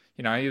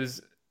you know, he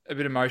was a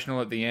bit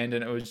emotional at the end,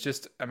 and it was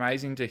just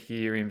amazing to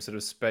hear him sort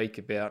of speak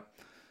about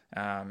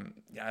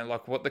you know,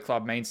 like what the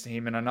club means to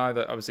him. And I know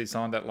that obviously he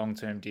signed that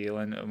long-term deal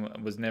and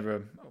was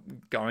never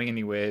going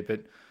anywhere,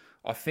 but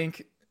I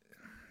think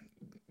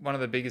one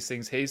of the biggest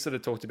things he's sort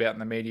of talked about in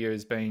the media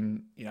has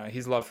been, you know,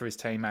 his love for his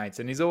teammates.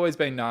 And he's always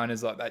been known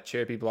as like that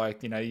chirpy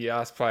bloke. You know, you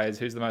ask players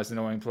who's the most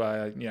annoying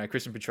player, you know,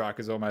 Christian Petrarca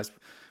is almost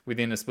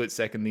within a split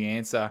second the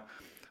answer.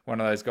 One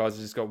of those guys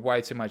has just got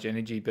way too much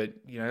energy. But,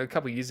 you know, a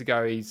couple of years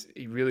ago,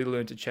 he really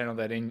learned to channel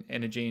that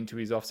energy into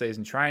his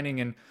off-season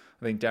training. And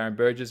I think Darren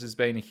Burgess has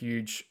been a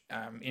huge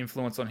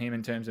influence on him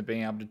in terms of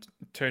being able to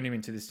turn him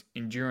into this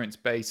endurance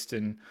beast.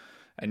 And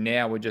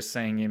now we're just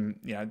seeing him,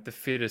 you know, the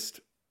fittest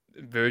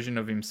version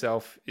of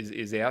himself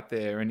is out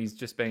there, and he's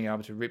just being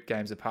able to rip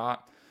games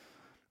apart.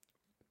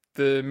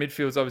 The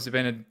midfield's obviously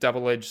been a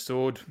double-edged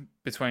sword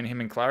between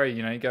him and Clary.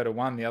 You know, you go to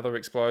one, the other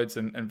explodes,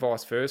 and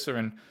vice versa.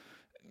 And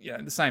you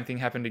know, the same thing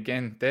happened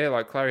again there.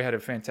 Like Clary had a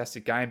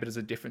fantastic game, but it's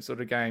a different sort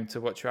of game to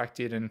what Track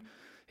did, and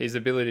his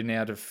ability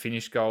now to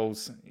finish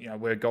goals, you know,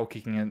 where goal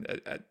kicking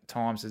at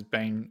times has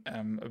been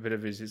a bit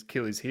of his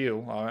Achilles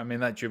heel. I mean,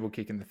 that dribble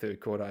kick in the third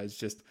quarter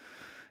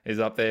is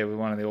up there with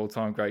one of the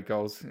all-time great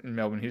goals in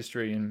Melbourne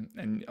history,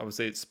 and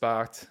obviously it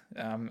sparked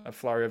a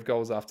flurry of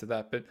goals after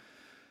that. But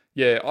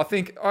yeah,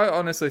 I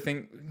honestly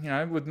think, you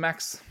know, with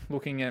Max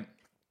looking at,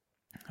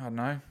 I don't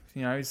know,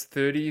 you know, he's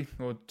 30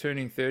 or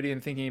turning 30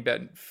 and thinking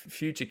about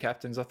future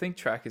captains, I think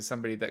Track is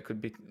somebody that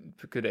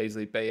could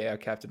easily be our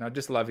captain. I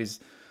just love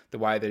the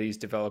way that he's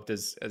developed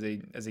as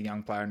a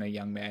young player and a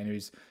young man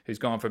who's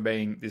gone from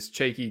being this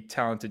cheeky,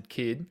 talented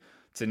kid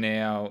to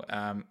now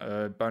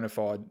a bona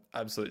fide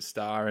absolute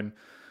star.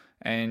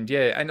 And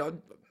yeah,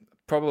 and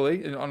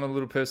probably on a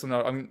little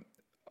personal note,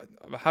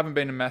 I haven't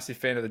been a massive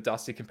fan of the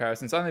Dusty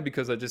comparisons, only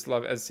because I just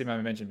love, as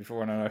Simo mentioned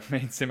before, and I know me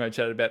and Simo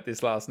chatted about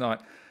this last night,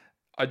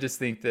 I just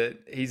think that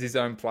he's his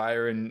own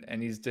player,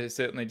 and he's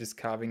certainly just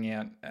carving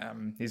out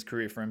his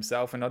career for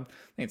himself. And I think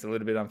it's a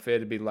little bit unfair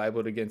to be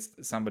labelled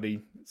against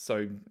somebody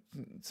so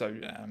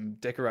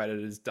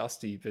decorated as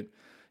Dusty, but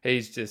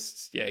he's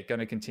just going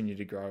to continue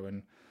to grow,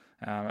 and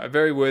a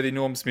very worthy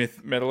Norm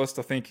Smith medalist.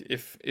 I think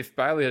if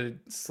Bailey had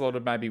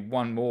slotted maybe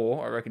one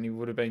more, I reckon he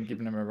would have been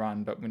giving him a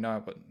run. But we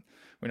know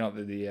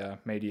that the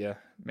media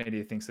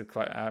thinks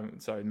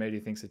media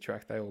thinks the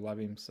Track. They all love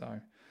him. So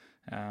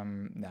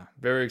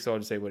very excited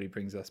to see what he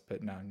brings us.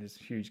 But no,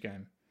 it's a huge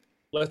game.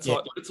 Let's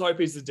hope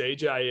he's the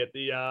DJ at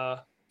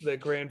the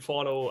grand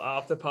final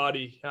after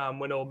party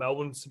when all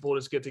Melbourne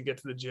supporters get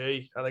to the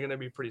G. Are they going to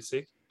be pretty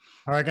sick?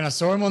 I reckon I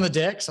saw him on the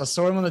decks.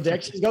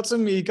 He's got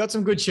some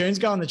good tunes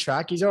going on the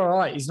track. He's all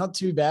right. He's not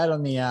too bad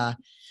on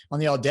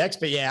the old decks,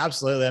 but yeah,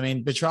 absolutely. I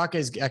mean, Petrarca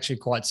is actually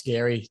quite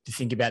scary to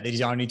think about that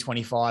he's only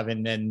 25,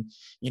 and then,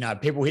 you know,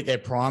 people hit their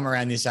prime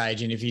around this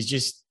age. And if he's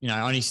just, you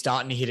know, only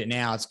starting to hit it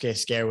now, it's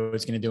scary what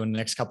it's going to do in the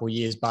next couple of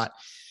years. But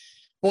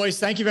boys,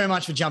 thank you very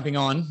much for jumping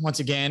on once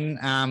again.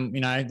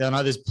 You know, I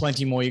know there's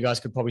plenty more you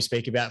guys could probably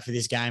speak about for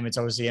this game. It's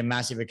obviously a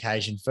massive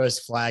occasion.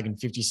 First flag in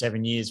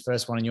 57 years,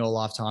 first one in your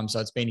lifetime. So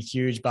it's been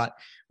huge, but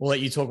we'll let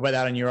you talk about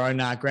that on your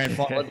own grand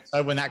final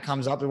episode when that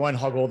comes up. We won't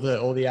hog all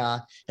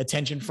the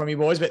attention from you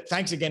boys, but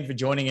thanks again for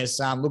joining us.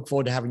 Look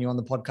forward to having you on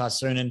the podcast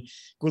soon, and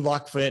good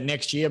luck for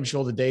next year. I'm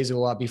sure the D's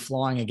will be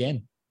flying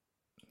again.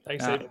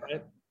 Thanks, Steve,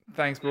 mate.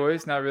 Thanks,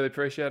 boys. No, I really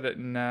appreciate it.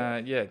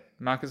 And yeah,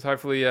 Marcus,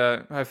 hopefully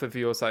for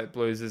your sake,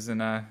 Blues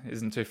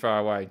isn't too far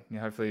away.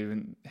 Hopefully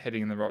even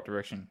heading in the right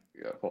direction.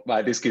 Yeah, well,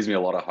 mate, this gives me a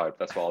lot of hope.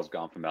 That's why I was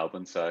going for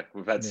Melbourne. So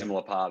we've had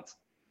similar paths.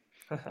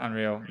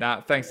 Unreal.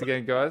 Thanks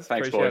again, guys.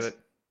 Thanks, appreciate boys. it.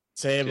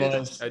 See you,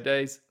 Cheers. boys. Go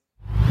D's.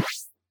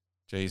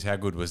 Geez, how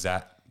good was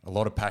that? A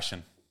lot of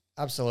passion.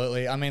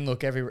 Absolutely. I mean,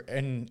 look,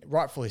 and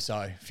rightfully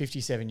so.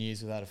 57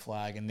 years without a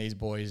flag, and these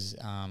boys,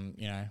 I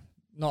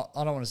don't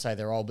want to say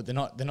they're old, but they're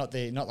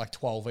not like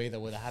 12 either,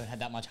 where they haven't had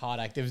that much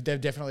heartache. They've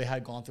definitely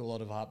gone through a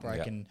lot of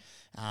heartbreak, and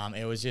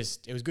it was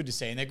good to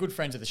see. And they're good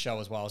friends at the show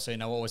as well, so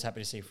always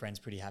happy to see friends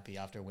pretty happy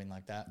after a win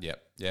like that.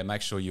 Yeah.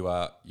 Make sure you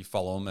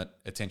follow them at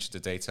Attention to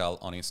Detail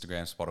on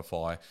Instagram,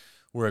 Spotify,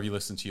 wherever you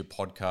listen to your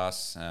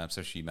podcasts,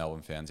 especially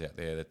Melbourne fans out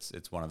there.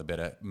 It's one of the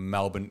better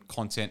Melbourne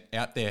content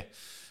out there.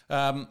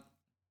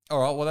 All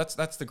right, well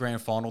that's the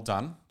grand final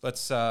done.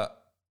 Let's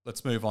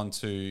move on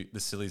to the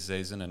silly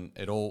season, and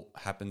it all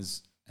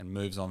happens and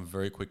moves on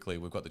very quickly.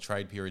 We've got the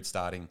trade period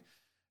starting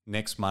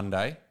next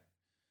Monday.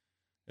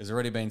 There's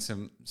already been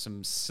some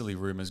silly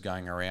rumours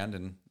going around,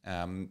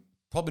 and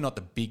probably not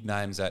the big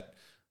names that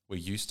we're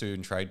used to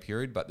in trade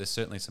period, but there's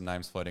certainly some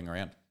names floating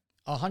around.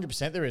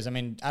 100% there is. I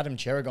mean, Adam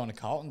Cerra going to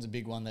Carlton's a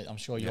big one that I'm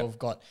sure you've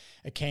got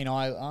a keen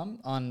eye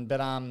on.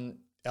 But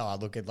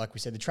like we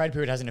said, the trade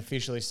period hasn't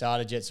officially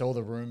started yet, so all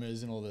the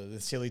rumours and all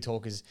the silly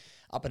talk is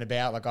up and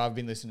about. Like, I've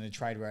been listening to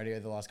trade radio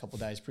the last couple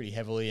of days pretty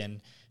heavily, and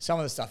some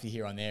of the stuff you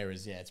hear on there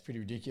is, it's pretty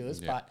ridiculous.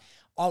 Yeah. But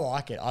I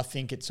like it. I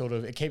think it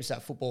keeps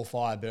that football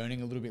fire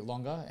burning a little bit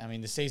longer. I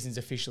mean, the season's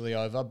officially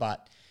over,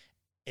 but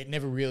it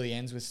never really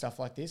ends with stuff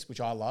like this, which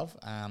I love.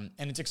 And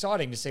it's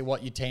exciting to see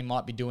what your team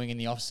might be doing in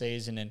the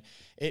off-season, and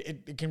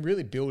it can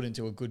really build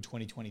into a good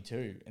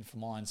 2022 and for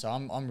mine. So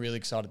I'm really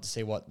excited to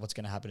see what's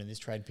going to happen in this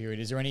trade period.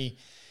 Is there any,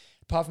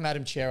 apart from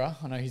Adam Cerra,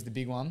 I know he's the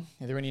big one,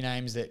 are there any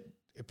names that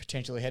are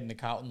potentially heading to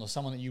Carlton, or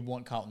someone that you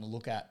want Carlton to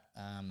look at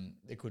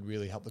that could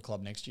really help the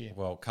club next year?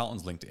 Well,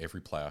 Carlton's linked to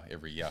every player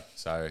every year.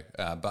 So,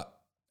 but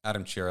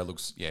Adam Cerra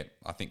looks,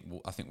 I think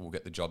we'll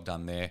get the job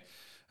done there.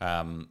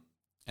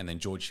 And then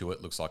George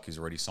Hewitt looks like he's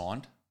already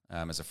signed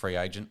as a free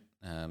agent.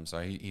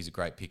 So he's a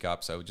great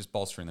pickup. So we're just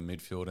bolstering the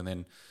midfield. And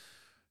then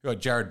we've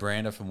got Jared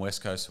Brander from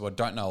West Coast, who I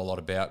don't know a lot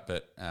about,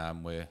 but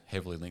we're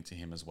heavily linked to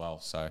him as well.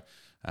 So,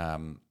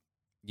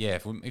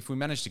 if we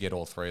manage to get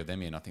all three of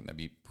them in, I think that'd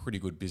be pretty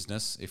good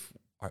business if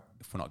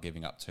we're not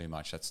giving up too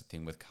much. That's the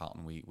thing with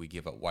Carlton. We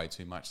give up way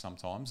too much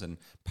sometimes and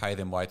pay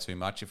them way too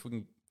much. If we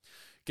can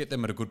get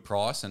them at a good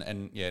price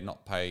and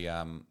not pay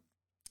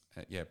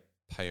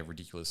pay a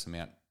ridiculous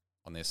amount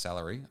on their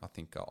salary, I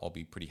think I'll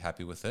be pretty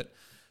happy with it.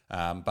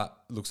 But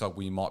it looks like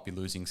we might be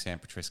losing Sam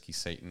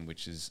Petreski-Seton,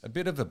 which is a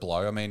bit of a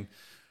blow. I mean,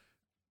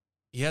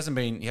 he hasn't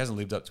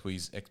lived up to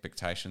his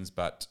expectations,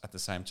 but at the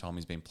same time,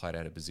 he's been played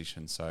out of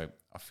position. So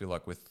I feel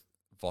like with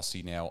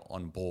Vossi now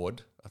on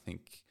board, I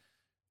think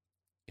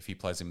if he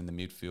plays him in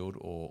the midfield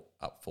or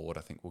up forward,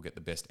 I think we'll get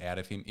the best out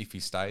of him if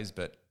he stays,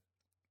 but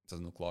it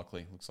doesn't look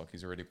likely. Looks like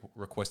he's already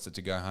requested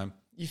to go home.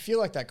 You feel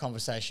like that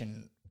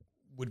conversation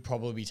would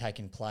probably be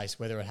taking place,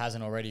 whether it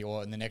hasn't already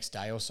or in the next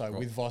day or so,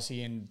 with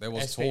Vossi and there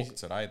was talk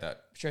today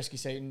that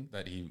Petreski-Seton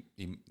that he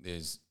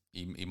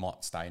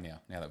might stay now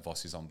that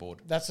Vossi's on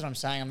board. That's what I'm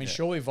saying. I mean,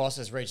 surely Voss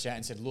has reached out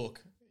and said,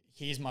 look,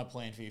 here's my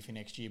plan for you for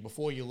next year.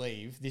 Before you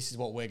leave, this is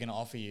what we're going to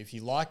offer you. If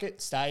you like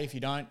it, stay. If you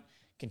don't,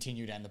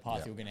 continue down the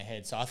path you're going to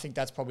head. So I think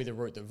that's probably the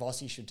route that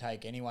Vossi should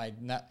take anyway.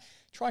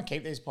 Try and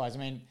keep these players. I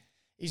mean,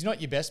 he's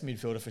not your best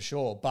midfielder for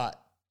sure, but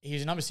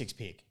he's a number 6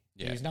 pick.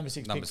 Yeah. He was number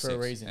six pick for a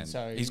reason.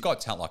 So he's got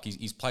talent. Like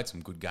he's played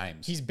some good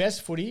games. His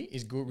best footy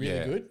is good,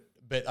 really good.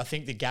 But I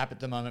think the gap at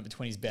the moment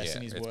between his best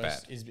and his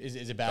worst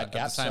is a bad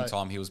gap. At the same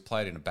time, he was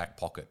played in a back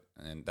pocket,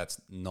 and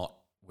that's not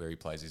where he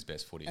plays his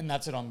best footy. And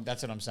that's what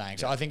I'm saying.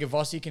 So I think if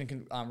Vossi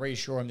can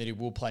reassure him that he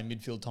will play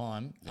midfield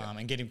time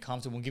and get him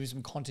comfortable and give him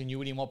some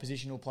continuity in what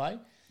position he'll play,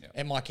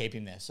 it might keep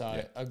him there.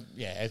 So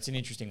it's an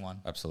interesting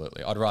one.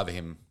 Absolutely, I'd rather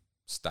him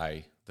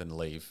stay than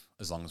leave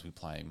as long as we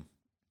play him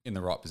in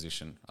the right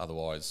position.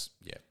 Otherwise,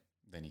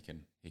 then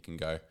he can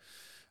go.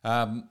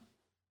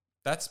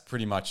 That's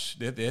pretty much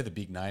they're the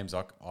big names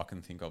I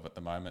can think of at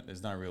the moment.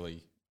 There's no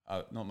really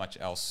not much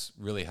else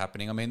really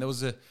happening. I mean, there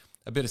was a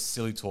bit of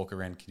silly talk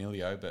around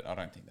Canelio, but I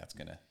don't think that's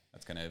gonna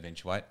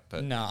eventuate.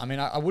 But no, I mean,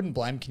 I wouldn't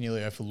blame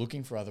Canelio for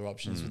looking for other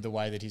options with the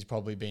way that he's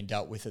probably been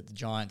dealt with at the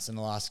Giants in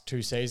the last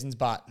 2 seasons.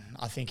 But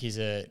I think he's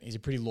a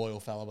pretty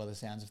loyal fellow by the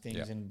sounds of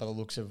things and by the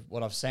looks of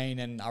what I've seen,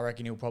 and I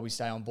reckon he'll probably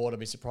stay on board.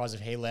 I'd be surprised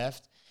if he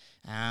left.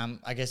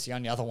 I guess the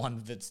only other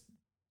one that's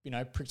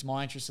pricked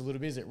my interest a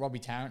little bit is that Robbie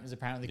Tarrant is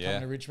apparently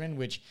coming to Richmond,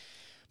 which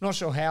I'm not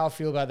sure how I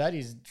feel about that.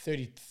 He's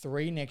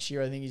 33 next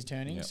year, I think he's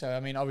turning. Yep. So, I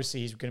mean,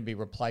 obviously he's going to be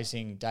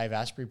replacing Dave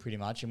Asprey pretty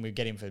much, and we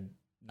get him for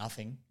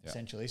nothing,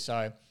 essentially.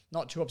 So,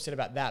 not too upset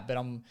about that, but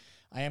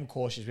I am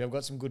cautious. We have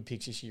got some good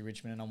picks this year,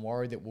 Richmond, and I'm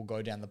worried that we'll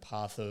go down the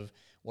path of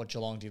what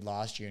Geelong did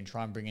last year and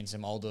try and bring in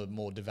some older,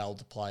 more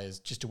developed players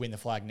just to win the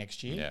flag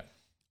next year. Yeah.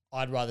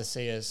 I'd rather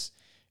see us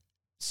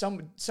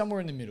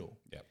somewhere in the middle.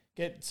 Yep.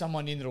 get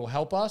someone in that will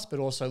help us, but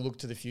also look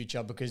to the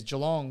future, because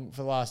Geelong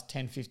for the last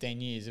 10, 15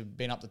 years have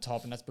been up the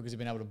top, and that's because they've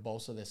been able to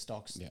bolster their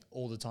stocks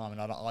all the time. And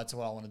that's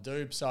what I want to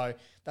do. So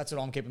that's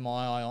what I'm keeping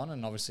my eye on.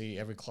 And obviously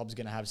every club's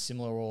going to have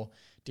similar or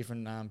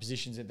different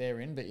positions that they're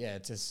in. But yeah,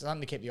 it's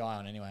something to keep the eye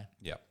on anyway.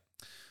 Yeah.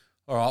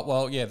 All right.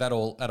 Well, yeah, that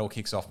all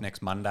kicks off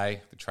next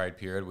Monday, the trade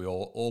period. We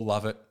all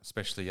love it,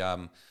 especially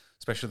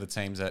the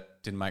teams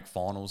that didn't make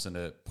finals and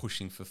are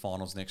pushing for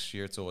finals next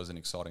year. It's always an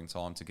exciting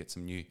time to get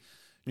some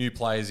new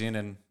players in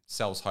and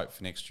sells hope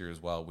for next year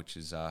as well, which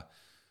is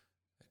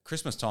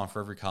Christmas time for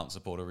every Carlton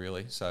supporter,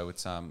 really. So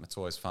it's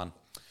always fun.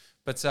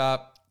 But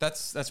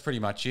that's pretty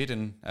much it,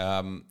 and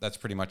that's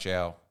pretty much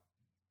our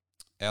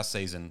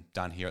season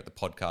done here at the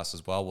podcast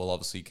as well. We'll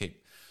obviously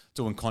keep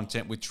doing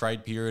content with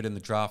trade period and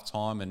the draft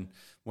time, and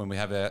when we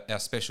have our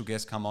special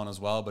guests come on as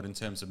well. But in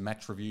terms of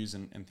match reviews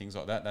and things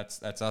like that,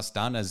 that's us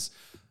done, as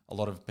a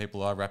lot of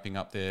people are wrapping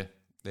up their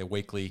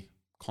weekly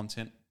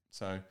content.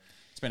 So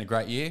it's been a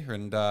great year,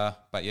 and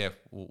but yeah,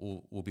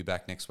 we'll be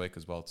back next week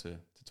as well to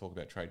talk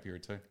about trade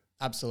period too.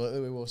 Absolutely,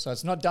 we will. So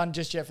it's not done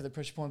just yet for the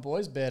Pressure Point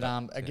boys, but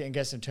again, I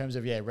guess in terms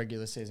of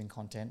regular season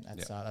content,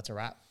 that's a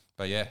wrap.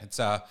 But yeah, it's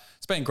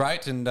been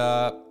great, and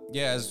as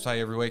I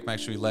say every week, make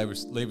sure you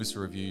leave us a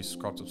review,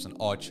 subscribe to us on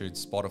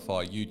iTunes,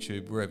 Spotify,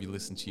 YouTube, wherever you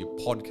listen to your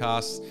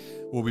podcasts.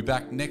 We'll be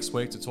back next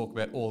week to talk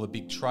about all the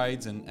big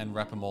trades and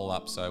wrap them all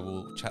up. So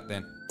we'll chat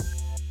then.